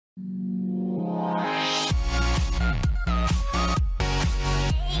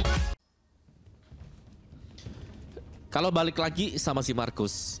Kalau balik lagi sama si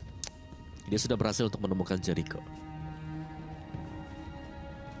Markus, dia sudah berhasil untuk menemukan Jericho.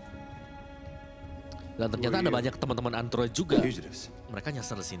 Dan ternyata ada banyak teman-teman Android juga. Mereka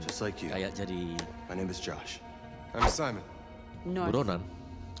nyasar di sini. Kayak jadi. My name is Josh. I'm Simon. Buronan.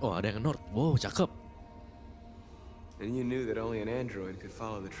 Oh, ada yang North. Wow, cakep. And you knew that only an android could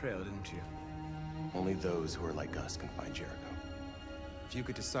follow the trail, didn't you? Only those who are like us can find Jericho. If you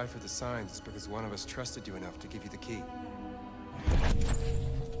could decipher the signs, it's because one of us trusted you enough to give you the key.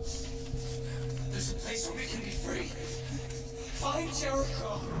 There's a place where we can be free. Find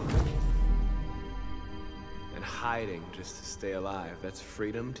Jericho. And hiding just to stay alive, that's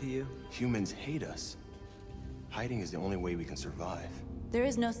freedom to you? Humans hate us. Hiding is the only way we can survive. There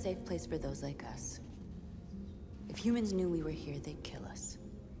is no safe place for those like us. If humans knew we were here, they'd kill us.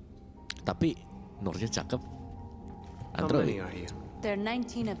 Tapi Nurnya cakep. How many are you? There are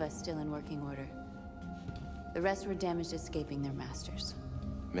 19 of us still in working order. The rest were damaged escaping their masters.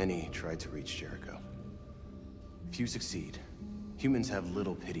 Many tried to reach Jericho. Few succeed. Humans have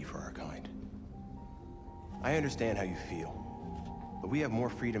little pity for our kind. I understand how you feel, but we have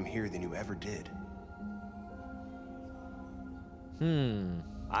more freedom here than you ever did.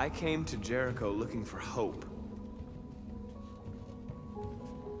 I came to Jericho looking for hope.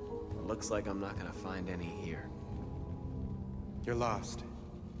 Looks like I'm not gonna find any here. You're lost.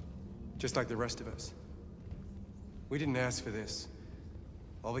 Just like the rest of us. We didn't ask for this.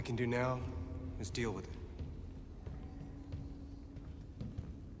 All we can do now is deal with it.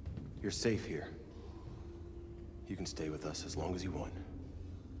 You're safe here. You can stay with us as long as you want.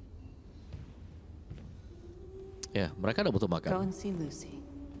 Ya, mereka ada butuh Go makan. and see Lucy.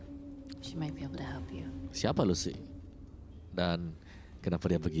 She might be able to help you. Siapa Lucy? Dan kenapa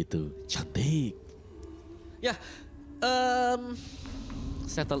dia begitu cantik? Ya,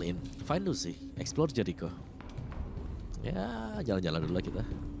 settle in, find Lucy, explore Jericho. Ya, jalan-jalan dulu lah kita.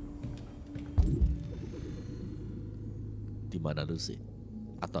 Di mana Lucy?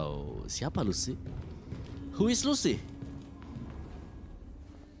 Atau siapa Lucy? Who is Lucy?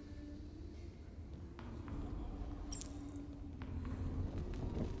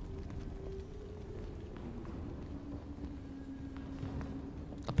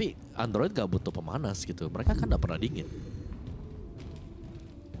 Tapi Android gak butuh pemanas gitu. Mereka kan gak pernah dingin.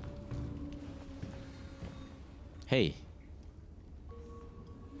 Hey.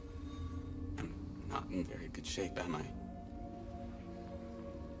 I'm not in very good shape, am I?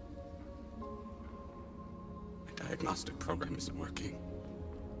 My diagnostic program isn't working.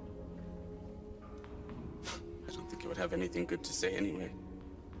 I don't think it would have anything good to say anyway.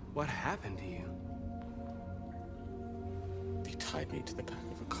 What happened to you? They tied me to the back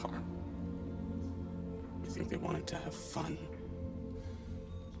of a car. I think they wanted to have fun.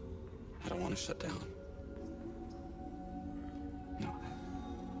 I don't want to shut down. No,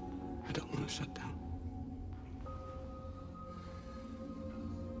 I don't want to shut down.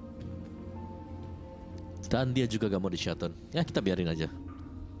 Dan dia juga gak mau di shutdown. Ya kita biarin aja.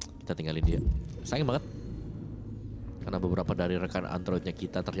 Kita tinggalin dia. Sayang banget. Karena beberapa dari rekan Androidnya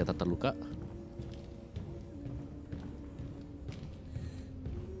kita ternyata terluka.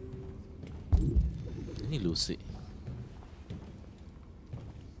 Ini Lucy.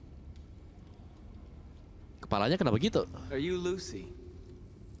 Kepalanya kenapa gitu? Are you Lucy?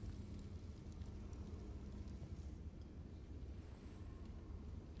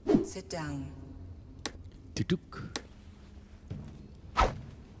 Sit down. Duduk.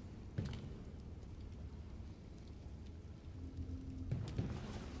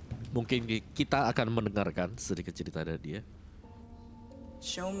 Mungkin kita akan mendengarkan sedikit cerita dari dia.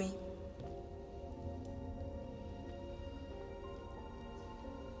 Show me.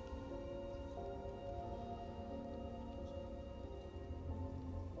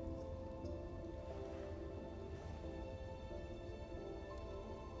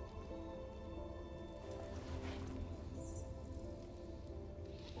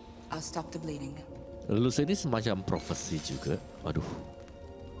 I'll stop the bleeding. Lulus ini semacam profesi juga. Waduh.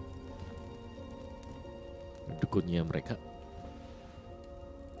 Dukunnya mereka.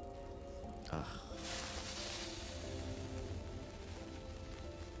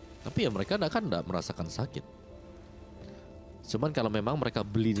 Tapi ya mereka kan enggak merasakan sakit. Cuman kalau memang mereka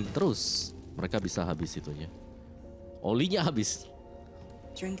bleeding terus, mereka bisa habis itunya. Olinya habis.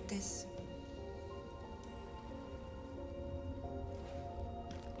 Drink this.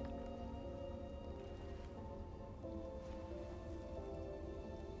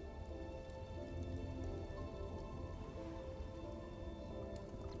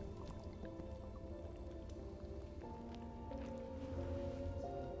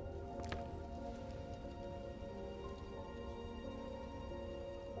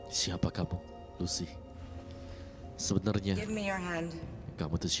 Siapa kamu, Lucy? Sebenarnya Give me your hand.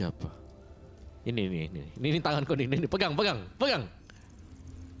 kamu tuh siapa? Ini tanganku nih, ini pegang.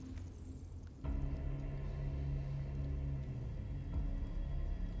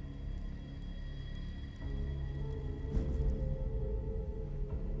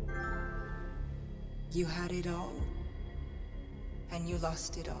 You had it all, and you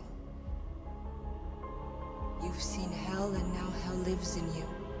lost it all. You've seen hell, and now hell lives in you.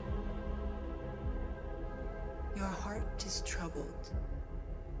 Your heart is troubled.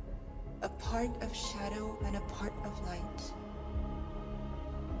 A part of shadow and a part of light.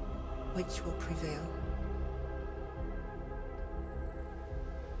 Which will prevail?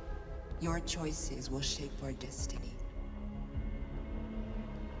 Your choices will shape our destiny.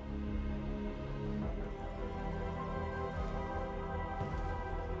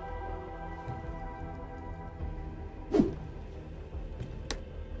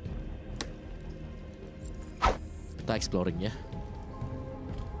 Kita exploring ya.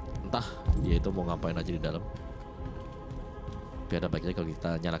 Entah dia itu mau ngapain aja di dalam. Biar ada baiknya kalau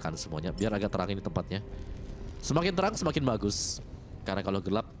kita nyalakan semuanya, biar agak terang ini tempatnya. Semakin terang semakin bagus. Karena kalau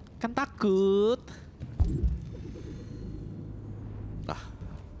gelap kan takut.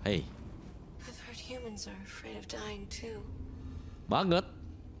 Hey. I've heard humans are afraid of dying too. Banget.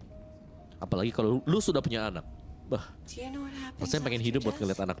 Apalagi kalau lu sudah punya anak. Bah. Do you know what happens? Rasanya pengen hidup buat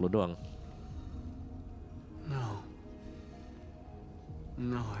ngeliat anak lu doang.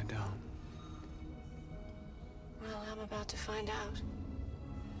 No, I don't. Well, I'm about to find out.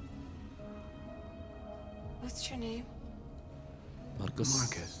 What's your name?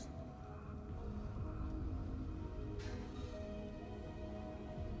 Marcus.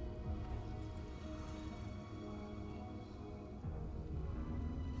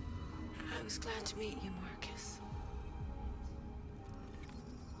 I was glad to meet you, Marcus.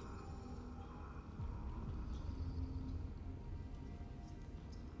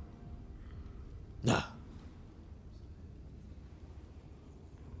 Nah.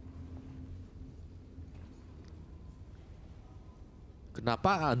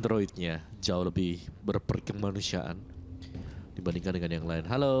 Kenapa androidnya jauh lebih berperkemanusiaan dibandingkan dengan yang lain?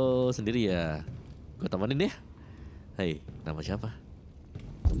 Halo, sendiri ya? Gue temenin ya. Hei, nama siapa?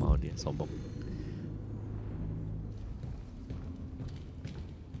 Gak mau dia, sombong.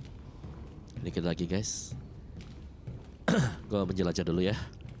 Dikit lagi guys. Gue menjelajah dulu ya.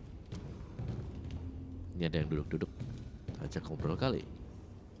 Ini ada yang duduk-duduk. Ajak ngobrol kali.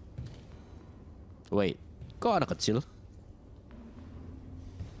 Wait, kok anak kecil?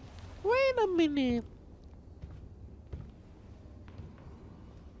 Wait a minute.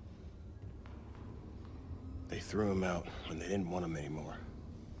 They threw him out when they didn't want him anymore.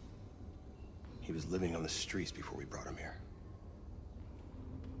 He was living on the streets before we brought him here.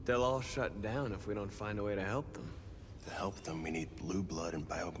 They'll all shut down if we don't find a way to help them. To help them, we need blue blood and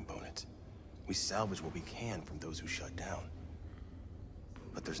biocomponents. We salvage what we can from those who shut down.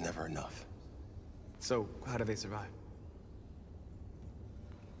 But there's never enough. So, how do they survive?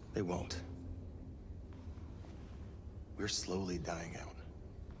 They won't. We're slowly dying out.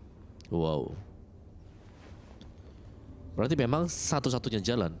 Wow. Berarti memang satu-satunya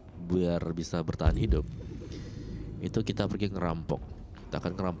jalan biar bisa bertahan hidup itu kita pergi ngerampok. Kita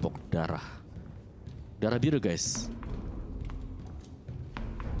akan ngerampok darah. Darah biru guys.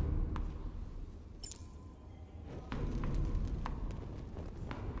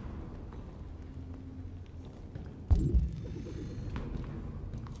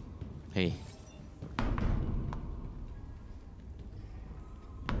 Hey.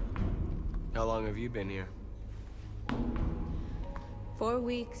 How long have you been here? 4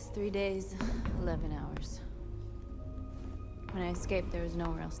 weeks, 3 days, 11 hours. When I escaped, there was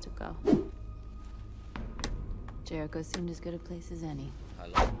nowhere else to go. Jericho seemed as good a place as any.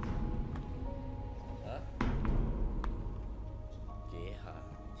 Halo. Hah? GH.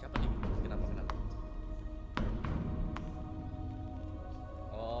 Siapa nih? Kenapa?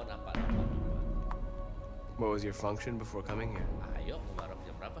 Oh, nampak. What was your function before coming here? Ayo, ngebarok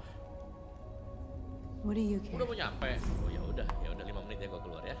jam berapa? What do you care? Udah mau nyampe. Oh ya udah 5 menit ya gua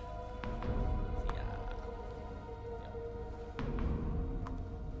keluar ya. Siap.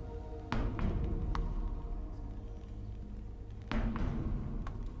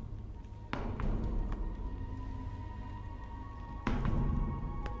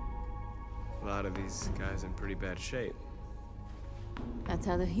 A lot of these guys in pretty bad shape. That's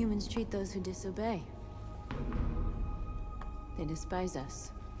how the humans treat those who disobey. They despise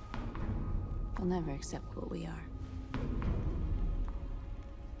us. They'll never accept what we are.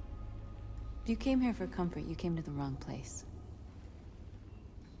 If you came here for comfort, you came to the wrong place.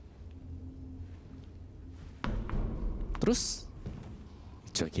 Terus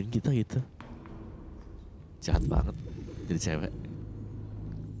cuekin kita gitu. Jahat banget jadi cewek.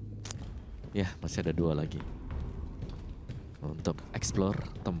 Ya masih ada 2 lagi untuk explore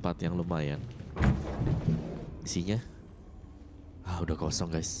tempat yang lumayan. Isinya udah kosong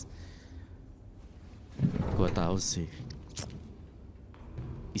guys. Gua tahu sih.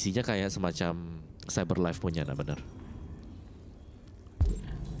 Isinya kayak semacam Cyberlife punya, nah bener.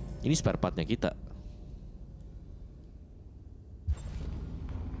 Ini spare partnya kita.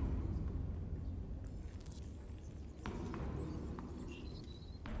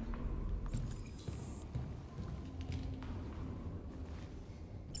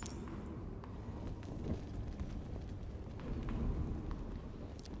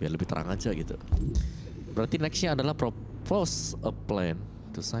 Biar lebih terang aja gitu. Berarti nextnya adalah propose a plan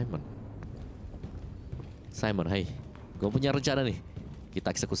to Simon. Simon, hey, gue punya rencana nih. Kita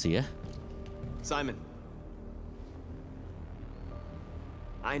eksekusi ya. Simon.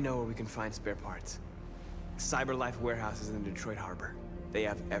 I know where we can find spare parts. Cyberlife warehouse is in the Detroit harbor. They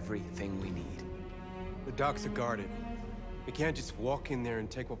have everything we need. The docks are guarded. We can't just walk in there and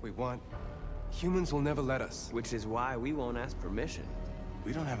take what we want. Humans will never let us. Which is why we won't ask permission.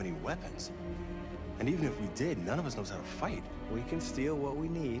 We don't have any weapons. And even if we did, none of us knows how to fight. We can steal what we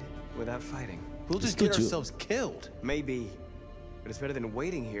need without fighting. We'll just get ourselves killed. Maybe. But it's better than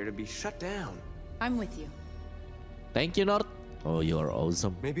waiting here to be shut down. I'm with you. Thank you, Nord. Oh, you are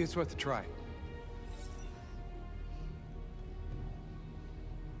awesome. Maybe it's worth a try.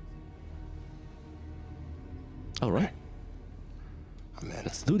 Alright,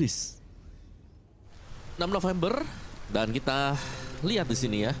 let's do this. 6 November dan kita lihat di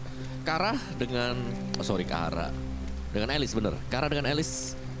sini ya. Kara dengan dengan Alice bener. Kara dengan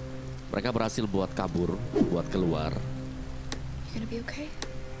Alice mereka berhasil buat kabur, buat keluar. You gonna be okay?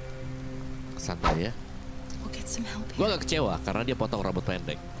 Santai ya. We'll get some help Gue here. agak kecewa karena dia potong rambut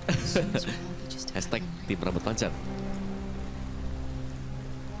pendek. As soon as we're all be just a Hashtag family. tim rambut panjang.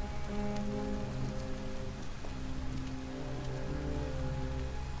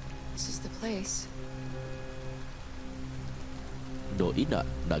 This is the place. Doi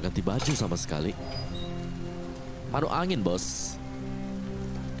nggak ganti baju sama sekali. Paruh angin bos.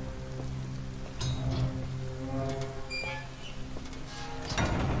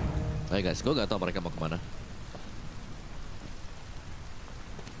 Ayo guys, gue gak tau mereka mau kemana.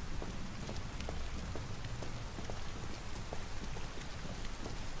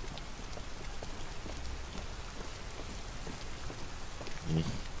 Ini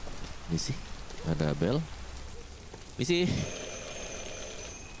misi, ada bel. Misi.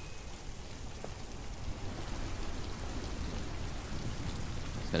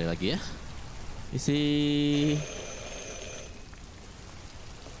 Sekali lagi ya. Misi.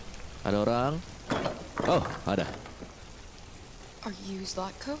 Ada orang. Oh, ada. Are you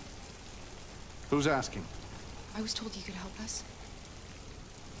Zlatko? Who's asking? I was told you could help us.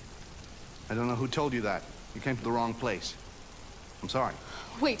 I don't know who told you that. You came to the wrong place. I'm sorry.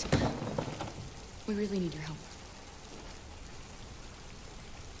 Wait. We really need your help.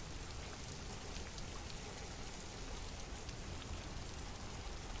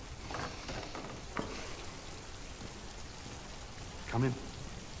 Come in.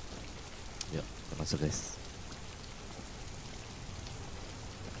 Yuk, kita masuk guys.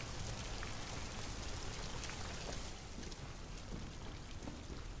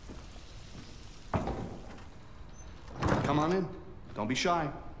 Come on in. Don't be shy.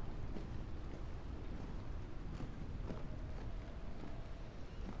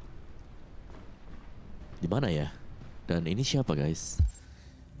 Di mana ya? Dan ini siapa guys?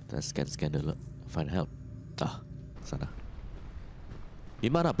 Kita scan dulu. Find help. Ah, sana. Di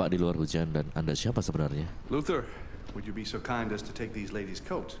mana Pak di luar hujan dan Anda siapa sebenarnya? Luther, would you be so kind as to take these ladies'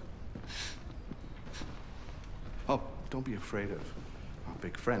 coats? Oh, don't be afraid of our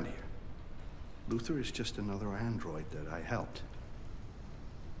big friend here. Luther is just another android that I helped.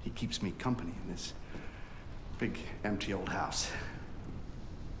 He keeps me company in this big, empty old house.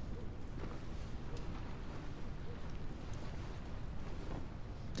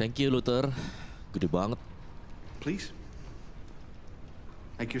 Thank you Luther. Gede banget. Please,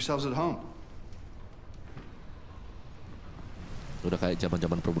 make yourselves at home. Udah kayak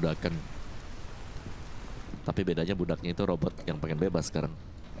zaman-zaman perbudakan. Tapi bedanya budaknya itu robot yang pengen bebas sekarang.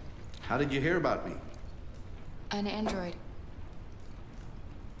 How did you hear about me? An android.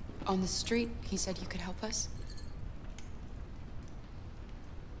 On the street, he said you could help us.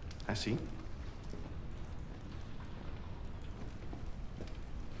 I see.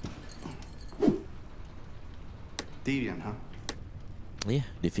 Deviant, huh? Iya,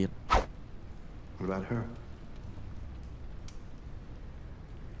 Deviant. What about her?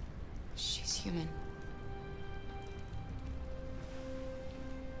 human.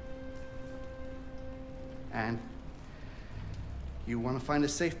 And you want to find a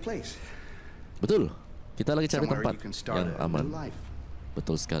safe place. Betul. Kita lagi cari Somewhere tempat you can start yang a new aman. life.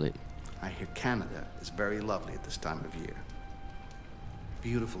 Betul sekali. I hear Canada is very lovely at this time of year.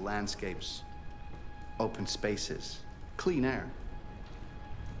 Beautiful landscapes, open spaces, clean air,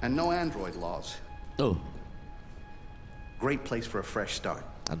 and no android laws. Oh, Great place for a fresh start.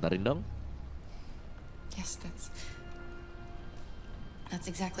 antarin dong. Yes, that's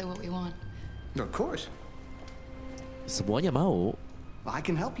exactly what we want. Of course. Semuanya mau. I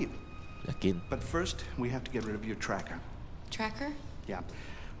can help you. Yakin. But first, we have to get rid of your tracker. Tracker? Yeah.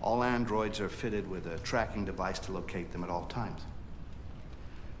 All androids are fitted with a tracking device to locate them at all times.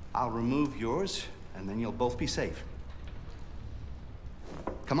 I'll remove yours, and then you'll both be safe.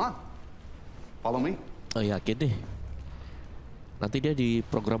 Come on. Follow me. Oh, yakin deh. Nanti dia di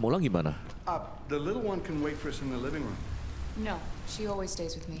program ulang gimana? The little one can wait for us in the living room. No, she always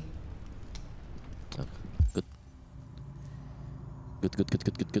stays with me. Good. Good.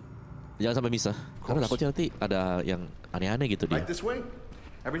 Jangan sampai misah. Karena takutnya nanti ada yang aneh-aneh gitu dia. Right this way.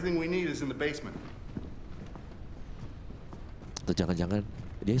 Everything we need is in the basement. Atau jangan-jangan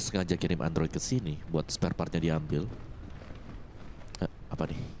dia sengaja kirim android ke sini buat spare partnya diambil. Apa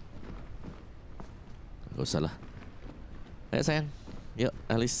nih? Gak usah lah. Ayo sayang. Yuk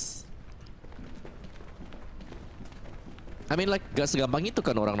Alice. I mean like gak segampang itu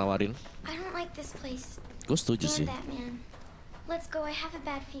kan orang nawarin. I don't like this place. Gue setuju sih. Batman. Let's go. I have a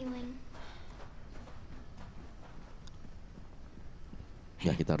bad feeling.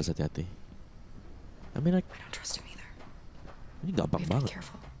 Ya kita harus hati-hati. I mean like I don't trust him either. ini gampang We have to be banget.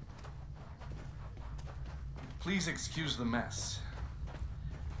 careful. Please excuse the mess.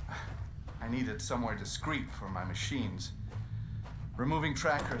 I needed somewhere discreet for my machines. Removing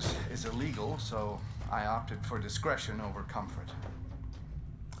trackers is illegal, so I opted for discretion over comfort.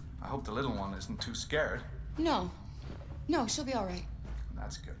 I hope the little one isn't too scared. No, she'll be all right.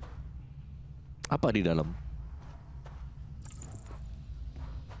 That's good. Apa di dalam?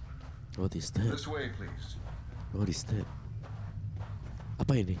 What is that? This way, please. What is that?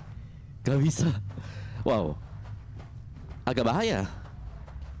 Apa ini? Gak bisa. Wow. Agak bahaya.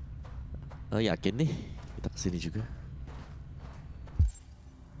 Oh, yakin nih kita kesini juga.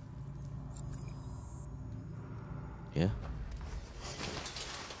 Ya.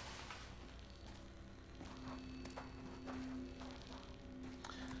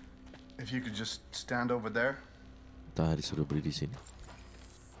 If you could just stand over there. Kita disuruh beri di sini.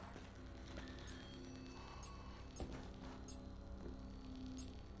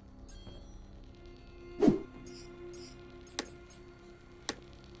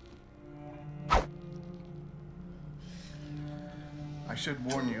 I should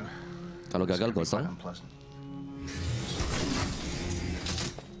warn you. Kalau gagal this could be gosong. quite unpleasant.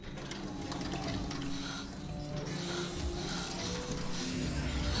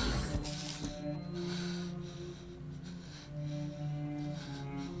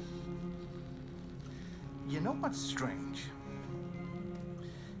 You know what's strange?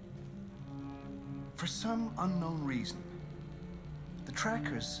 For some unknown reason, the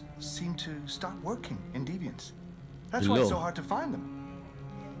trackers seem to stop working in Deviants. That's why it's so hard to find them.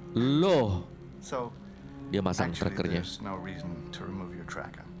 Loh. So, Dia masang actually, trackernya. there's no reason to remove your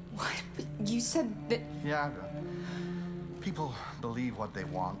tracker. What? But you said that... Yeah, people believe what they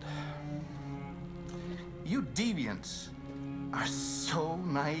want. You deviants are so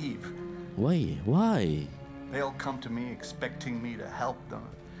naive. Why? They'll come to me expecting me to help them.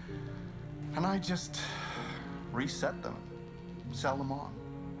 And I just reset them, sell them on.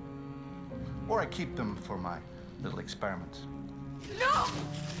 Or I keep them for my little experiments. No!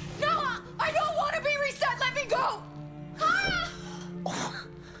 I don't want to be reset! Let me go! Ah! Oh,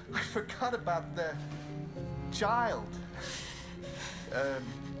 I forgot about the child.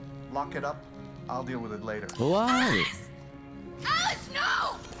 Lock it up. I'll deal with it later. Why? Alice,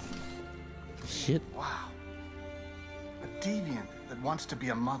 no! Shit. Wow. A deviant that wants to be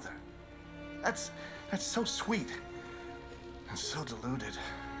a mother. That's so sweet. And so deluded.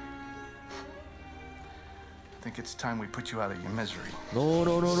 I think it's time we put you out of your misery. No.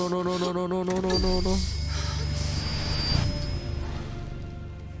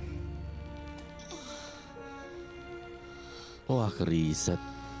 Wah, keriset.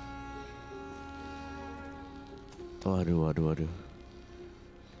 Waduh.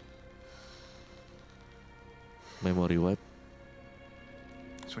 Memory wipe.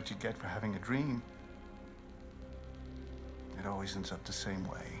 That's what you get for having a dream. It always ends up the same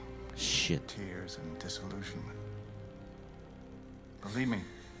way. Shit. Tears and disillusionment. Believe me,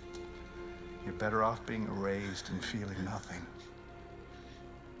 You're better off being erased and feeling nothing.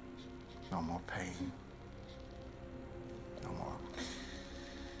 No more pain. No more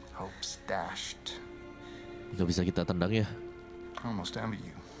hopes dashed. Gak bisa kita tendang ya. I almost envy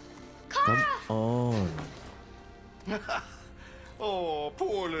you. Come on. Oh,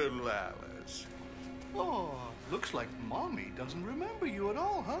 poor little Alice. Oh, looks like Mommy doesn't remember you at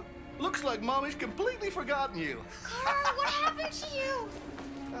all, huh? Looks like Mommy's completely forgotten you. Carl, what happened to you?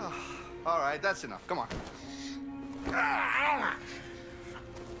 Oh, all right, that's enough. Come on.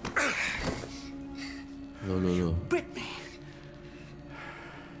 Lo. Bit me.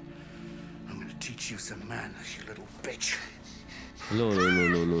 I'm gonna teach you some manners, you little bitch. Lo.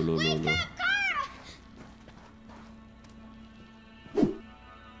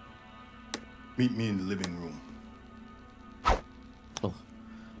 Meet me in the living room. Oh,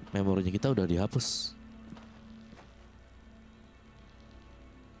 memorinya kita udah dihapus.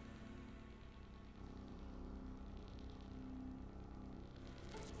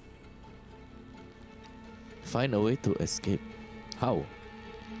 Find a way to escape. How?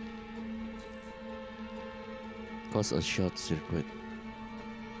 Cause a short circuit.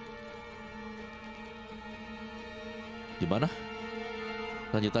 Gimana?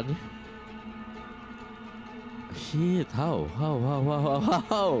 Lanjutannya? Shit, how?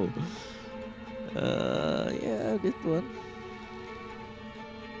 Yeah, this one.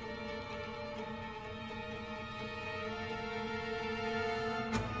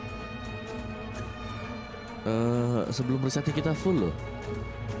 Sebelum resetnya kita full loh.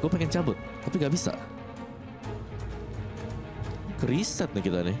 Gue pengen cabut, tapi gak bisa. Reset nih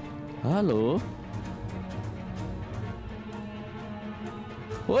kita nih. Halo.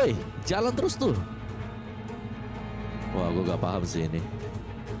 Woi, jalan terus tuh. Wah, gue gak paham sih ini.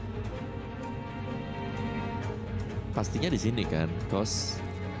 Pastinya di sini kan, cause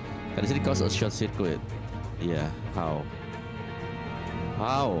di sini cause a short circuit. Iya, yeah, how?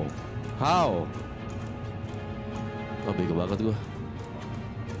 Oh, bego banget gue.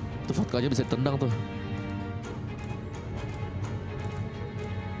 Tuh vodkanya bisa ditendang tuh.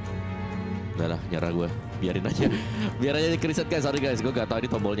 Udah lah, nyerah gue. Biarin aja. Biar aja di reset guys. Sorry guys, gue gak tahu ini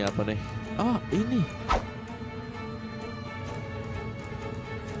tombolnya apa nih. Ah, ini.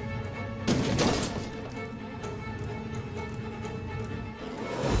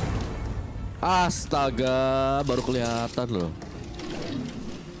 Astaga, baru kelihatan loh.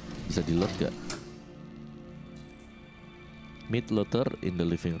 Bisa di-load gak? Meet Luther in the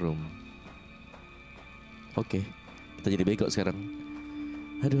living room. Oke, kita jadi bego sekarang.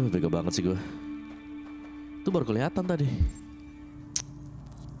 Aduh, bego banget sih gue. Itu baru kelihatan tadi.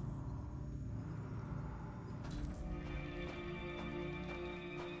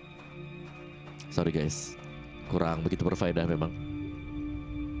 Sorry guys, kurang begitu berfaedah memang.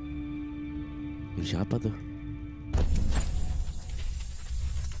 Ini siapa tuh?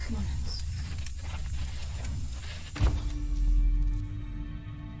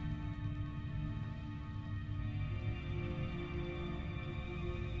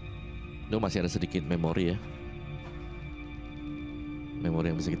 Itu masih ada sedikit memori ya.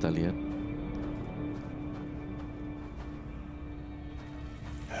 Memori yang bisa kita lihat.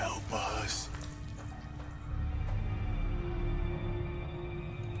 Help us.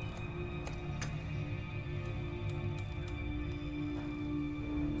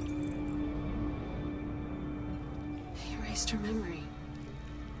 They erased her memory.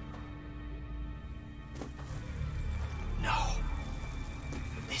 No.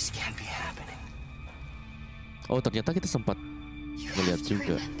 This can't be happening. Oh, ternyata kita sempat melihat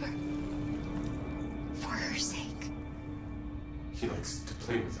juga. For her sake. He likes to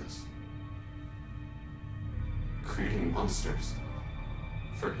play with us. Creating monsters.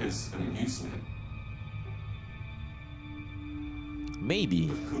 For his amusement.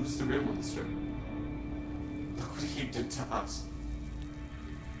 Maybe. But who's the real monster? Look what he did to us.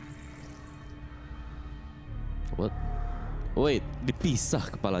 What? Wait,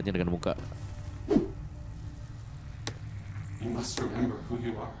 dipisah kepalanya dengan muka. You must remember who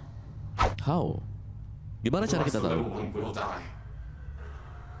you are. How? Gimana cara kita tahu? One will die.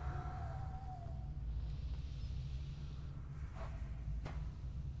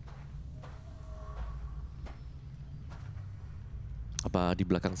 Apa di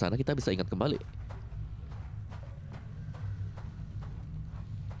belakang sana kita bisa ingat kembali?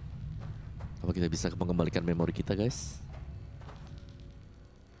 Apa kita bisa mengembalikan memori kita, guys?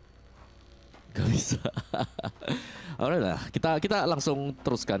 Gak bisa. Alright lah, kita langsung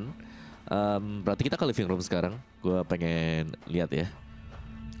teruskan. Berarti kita ke living room sekarang. Gue pengen lihat ya,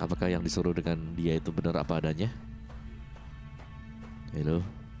 apakah yang disuruh dengan dia itu benar apa adanya. Halo.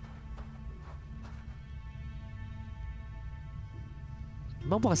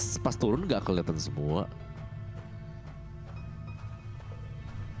 Emang pas turun nggak kelihatan semua?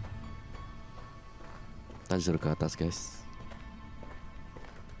 Kita suruh ke atas guys.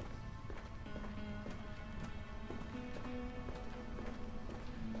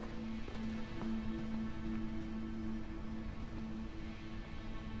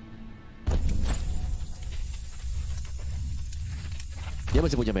 Dia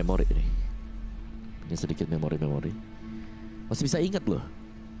masih punya memori ini. Punya sedikit memori. Masih bisa ingat loh.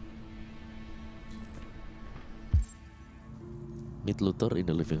 Meet Luther in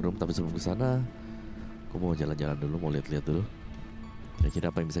the living room. Tapi sebelum ke sana, aku mau jalan-jalan dulu, mau lihat-lihat dulu. Kira-kira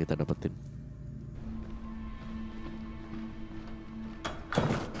apa yang bisa kita dapetin.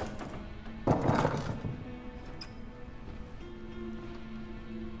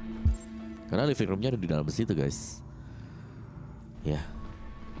 Karena living roomnya ada di dalam situ guys. Ya.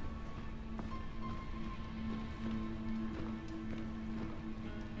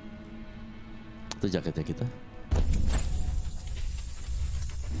 Itu jaketnya kita.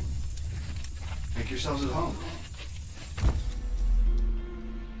 Make yourselves at home.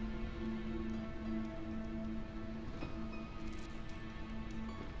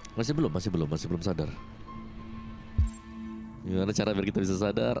 Masih belum sadar. Gimana cara biar kita bisa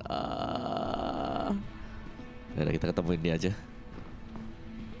sadar? Ya, kita ketemuin dia aja.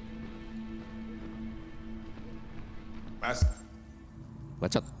 Ask.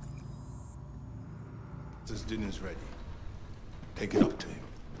 Bacot. This dinner's ready. Take it up to him.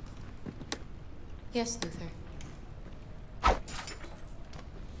 Yes, Luther.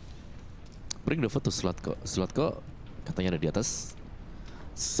 Bring the food to Shroud katanya ada di atas.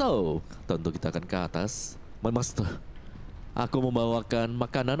 So, tentu kita akan ke atas. My master, aku membawakan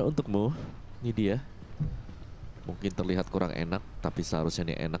makanan untukmu. Ini dia. Mungkin terlihat kurang enak, tapi seharusnya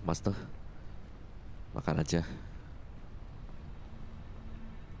ini enak, master. Makan aja.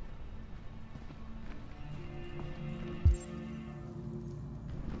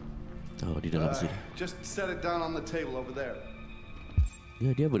 Oh, di dalam sini. Just set it down on the table over there.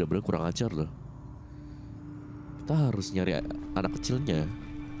 Ya, dia benar-benar kurang ajar loh. Kita harus nyari anak kecilnya.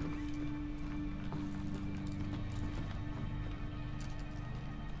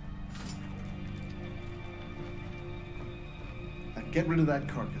 Get rid of that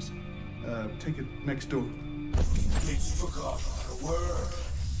carcass. Take it next door. Bitch took off on a word.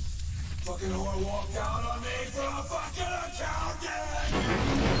 Fucking whore walked out on me for a fucking accountant.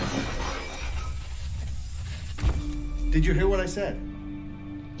 Did you hear what I said?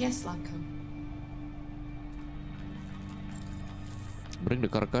 Yes, langsung. Bring the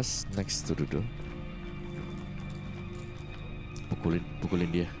carcass next to the door.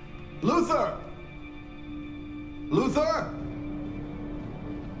 Pukulin dia. Luther! Luther!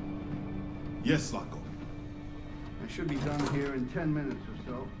 Yes, Laco. I should be done here in 10 minutes or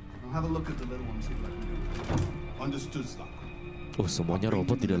so. I'll have a look at the little one, see what I can do. Understood, Laco. Oh, semuanya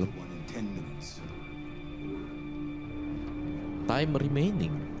robot di dalam. In 10 minutes. Time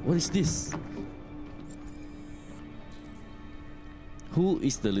remaining. What is this? Who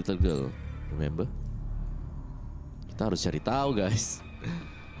is the little girl? Remember? Kita harus cari tahu, guys.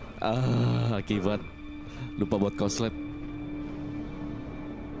 Akibat lupa buat koslet.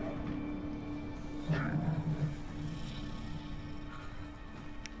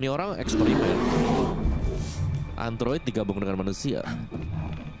 Ini orang eksperimen. Android digabung dengan manusia.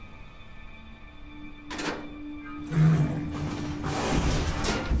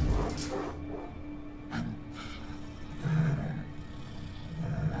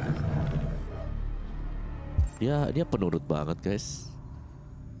 Dia penurut banget, guys.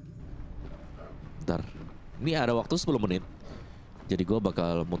 Bentar. Ini ada waktu 10 menit. Jadi gue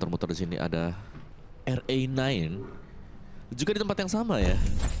bakal muter-muter di sini. Ada RA9 juga di tempat yang sama ya.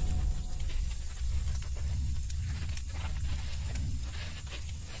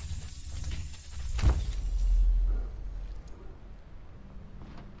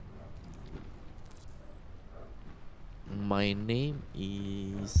 My name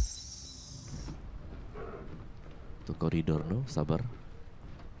is... Tuh koridor, no? Sabar.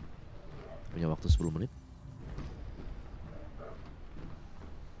 Punya waktu 10 menit.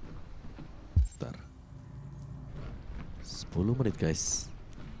 Bentar. 10 menit, guys.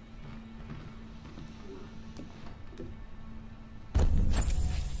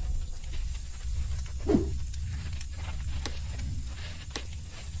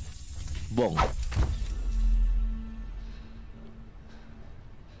 Bong.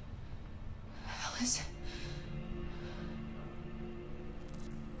 Alice.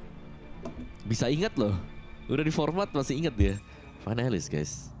 Bisa ingat loh. Udah di format masih ingat dia. Find Alice,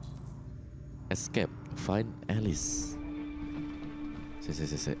 guys. Escape. Find Alice.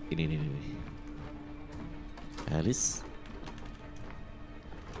 Ini. Alice.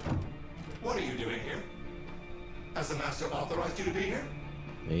 What are you doing here? Has the master authorized you to be here?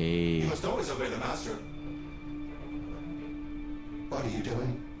 Hey. You must always obey the master. What are you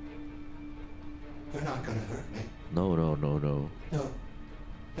doing? You're not gonna hurt me. No. No,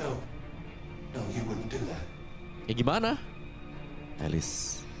 you wouldn't do that. Ya gimana?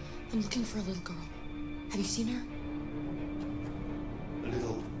 Alice. I'm looking for a little girl. Have you seen her? A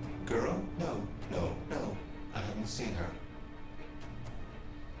little girl? No. I haven't seen her.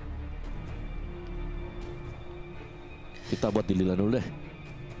 Kita buat dililan dulu deh.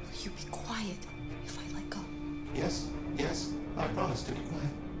 Will you be quiet if I let go? Yes, I promise to be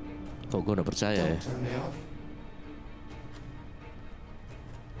quiet. Kok gue udah percaya ya? Don't turn me off.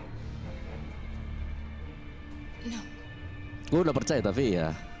 No. Gue udah percaya tapi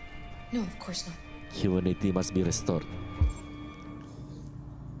ya. No, of course not. Humanity must be restored.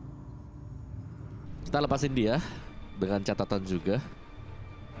 Kita lepasin dia dengan catatan juga.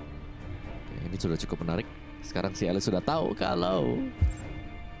 Oke, ini sudah cukup menarik. Sekarang si Alice sudah tahu kalau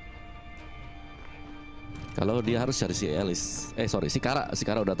dia harus cari si Alice. Si Kara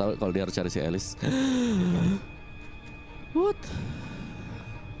udah tahu kalau dia harus cari si Alice. What?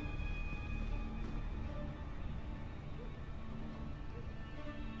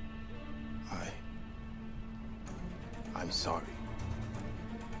 I'm sorry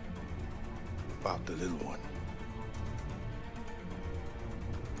about the little one.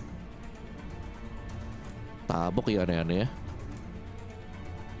 Tabok ya aneh-aneh ya.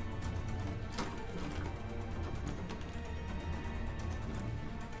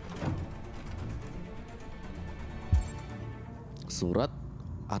 Surat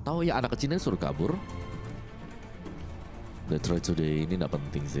atau ya anak kecilnya suruh kabur. Detroit Today ini nggak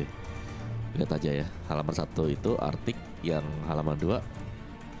penting sih. Lihat aja ya, halaman 1 itu artik, yang halaman 2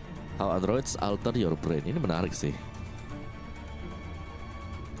 How Androids Alter Your Brain. Ini menarik sih.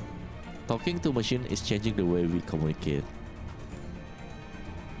 Talking to machine is changing the way we communicate.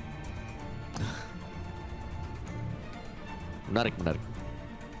 Menarik.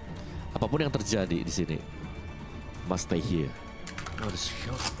 Apapun yang terjadi di sini must stay here. Oh, the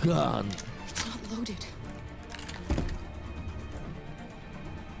shotgun. It's not loaded.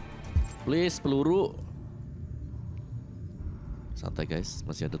 Please, peluru. Santai guys,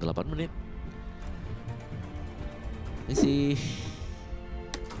 masih ada 8 menit. Isi.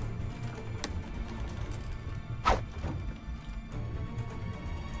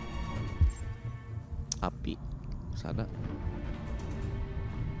 Api sana.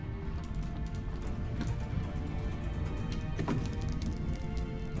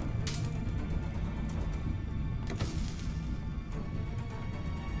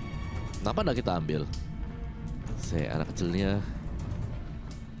 Kenapa enggak kita ambil? Saya anak kecilnya.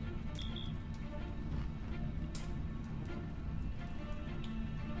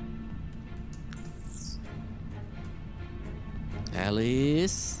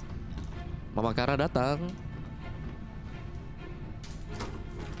 Alice, Mama Kara datang.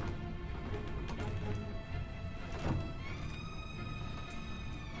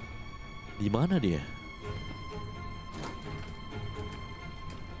 Di mana dia?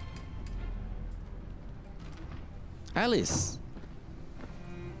 Alice.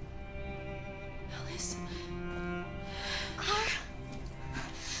 Alice.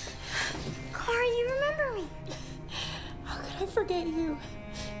 Clara, you remember me? How could I forget you?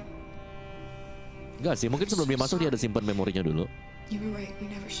 Enggak sih, mungkin sebelum dia masuk dia ada simpan memorinya dulu. You were right. We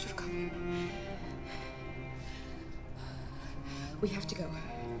never should have come. We have to go.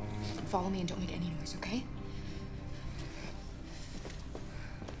 Follow me and don't make any noise, okay?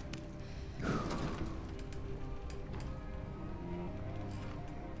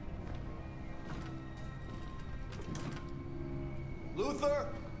 Luther?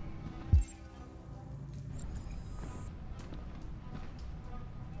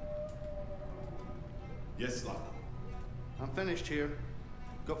 Yes, Locke. I'm finished here.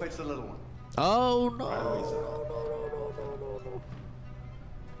 Go fetch the little one. Oh no. Right away, sir.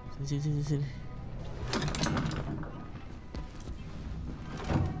 Sini.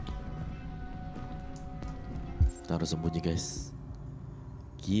 Kita harus sembunyi guys.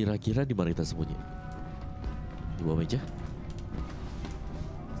 Kira-kira di mana kita sembunyi? Di bawah meja?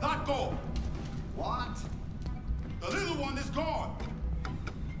 Not go! What? The little one is gone!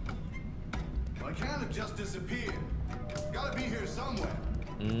 Well, I can't have just disappeared. Gotta be here somewhere.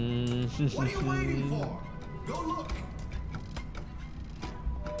 What are you waiting for? Go look.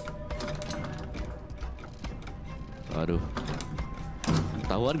 Aduh.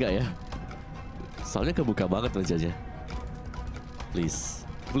 Tahuan gak ya? Soalnya kebuka banget wajahnya. Please,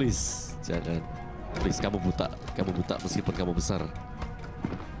 please, jangan. Please, kamu buta meskipun kamu besar.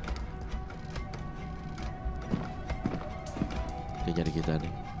 Dia nyari kita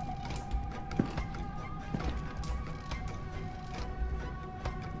nih.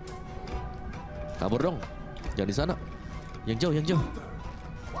 Kabur dong, jangan di sana. Yang jauh, yang jauh.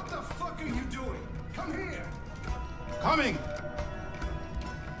 What the fuck are you doing? Come here. Coming.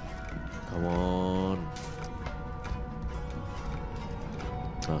 Come on.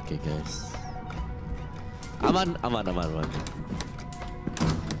 Oke, guys. Aman.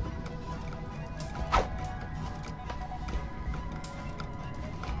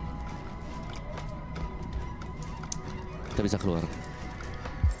 Kita bisa keluar.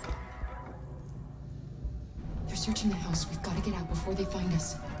 They're searching the house. We've got to get out before they find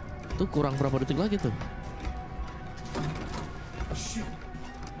us. Tuh kurang berapa detik lagi tuh? Shit.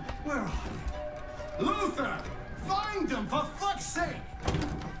 Where are they? Luther! Find them for fuck's sake!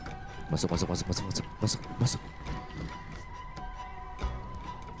 Masuk.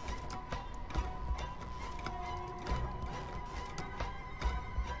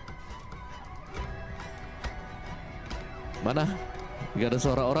 Mana? Gak ada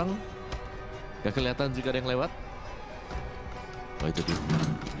suara orang? Gak kelihatan juga ada yang lewat? Oh itu dia.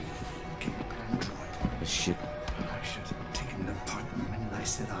 Oh, shit. I should have taken it apart the minute I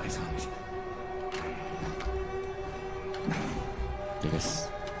set eyes on it.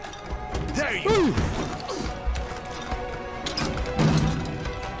 Yes. There you go!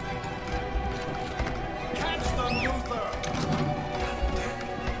 Catch them, Luther!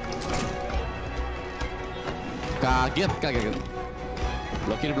 Kaget.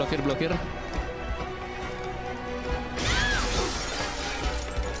 Blokir.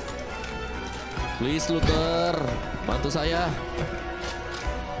 Please Luther, bantu saya.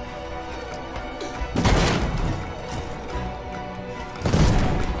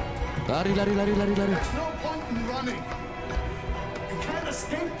 Lari. There's no point in running. You can't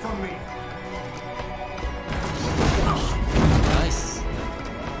escape from me. Nice.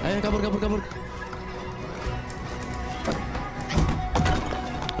 Ayo kabur.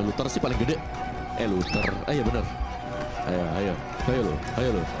 Luther sih paling gede. Luther. Iya bener. Ayo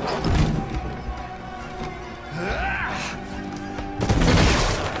lo.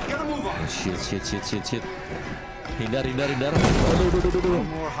 Oh, shit. Hindar. No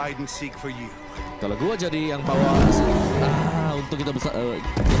more hide and seek for you. Kalau gua jadi yang bawa untuk kita bisa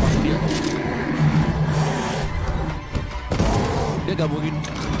lepasin dia. Dia gak mungkin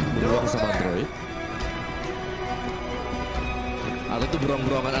beruang sama android. Atau itu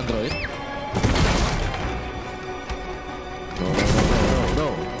beruang-beruangan android.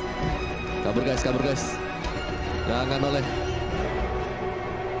 No. Kabur guys. Jangan oleh.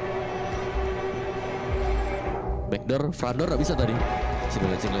 Backdoor, front door gak bisa tadi.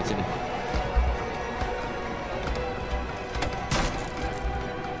 Sini.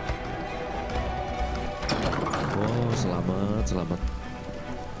 Wow, selamat.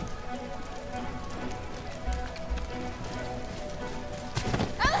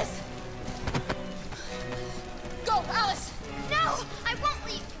 Alice! Go, Alice! No, I won't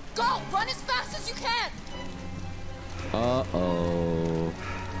leave. Go, run as fast as you can.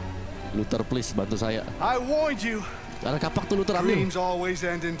 Luther, please bantu saya. I warned you. Ada kapak tuh Luther, ambil. Dreams always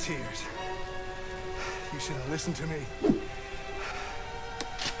end in tears. You should have listened to me.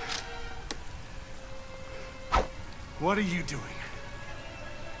 What are you doing?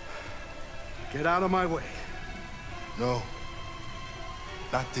 Get out of my way. No.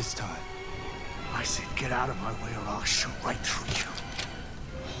 Not this time. I said get out of my way or I'll shoot right through you.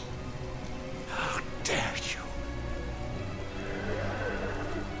 How dare you?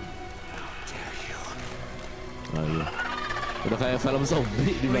 Oh iya. Udah kayak film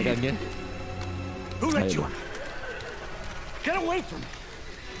zombie di belakangnya. Who let you? Get away from me!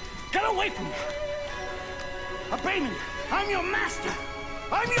 Get away from me! Obey me! I'm your master!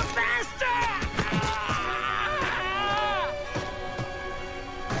 I'm your master!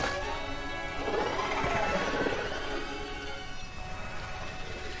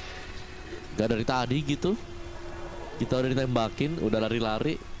 Gak dari tadi gitu. Kita udah ditembakin, udah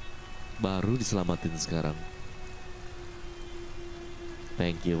lari-lari, baru diselamatin sekarang.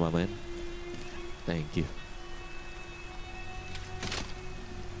 Thank you, my man. Thank you.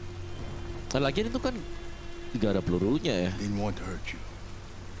 Nah, lagian itu kan gak ada pelurunya ya. Didn't want to hurt you.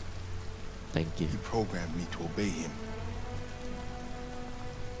 Thank you. He programmed me to obey him.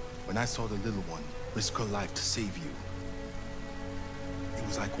 When I saw the little one risk her life to save you, it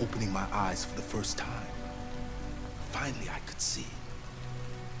was like opening my eyes for the first time. Finally, I could see.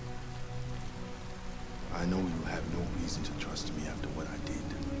 I I know you have no reason to trust me after what I did.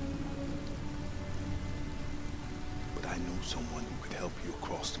 But I know someone who could help you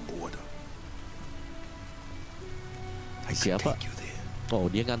across the border. I could Siapa? take you there. Oh,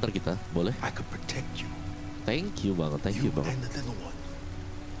 dia nganter kita, boleh? I could protect you. Thank you banget, thank you banget. And the little one.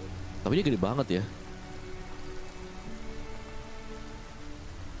 Tapi dia gede banget ya.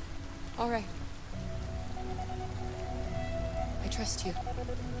 All right. I trust you.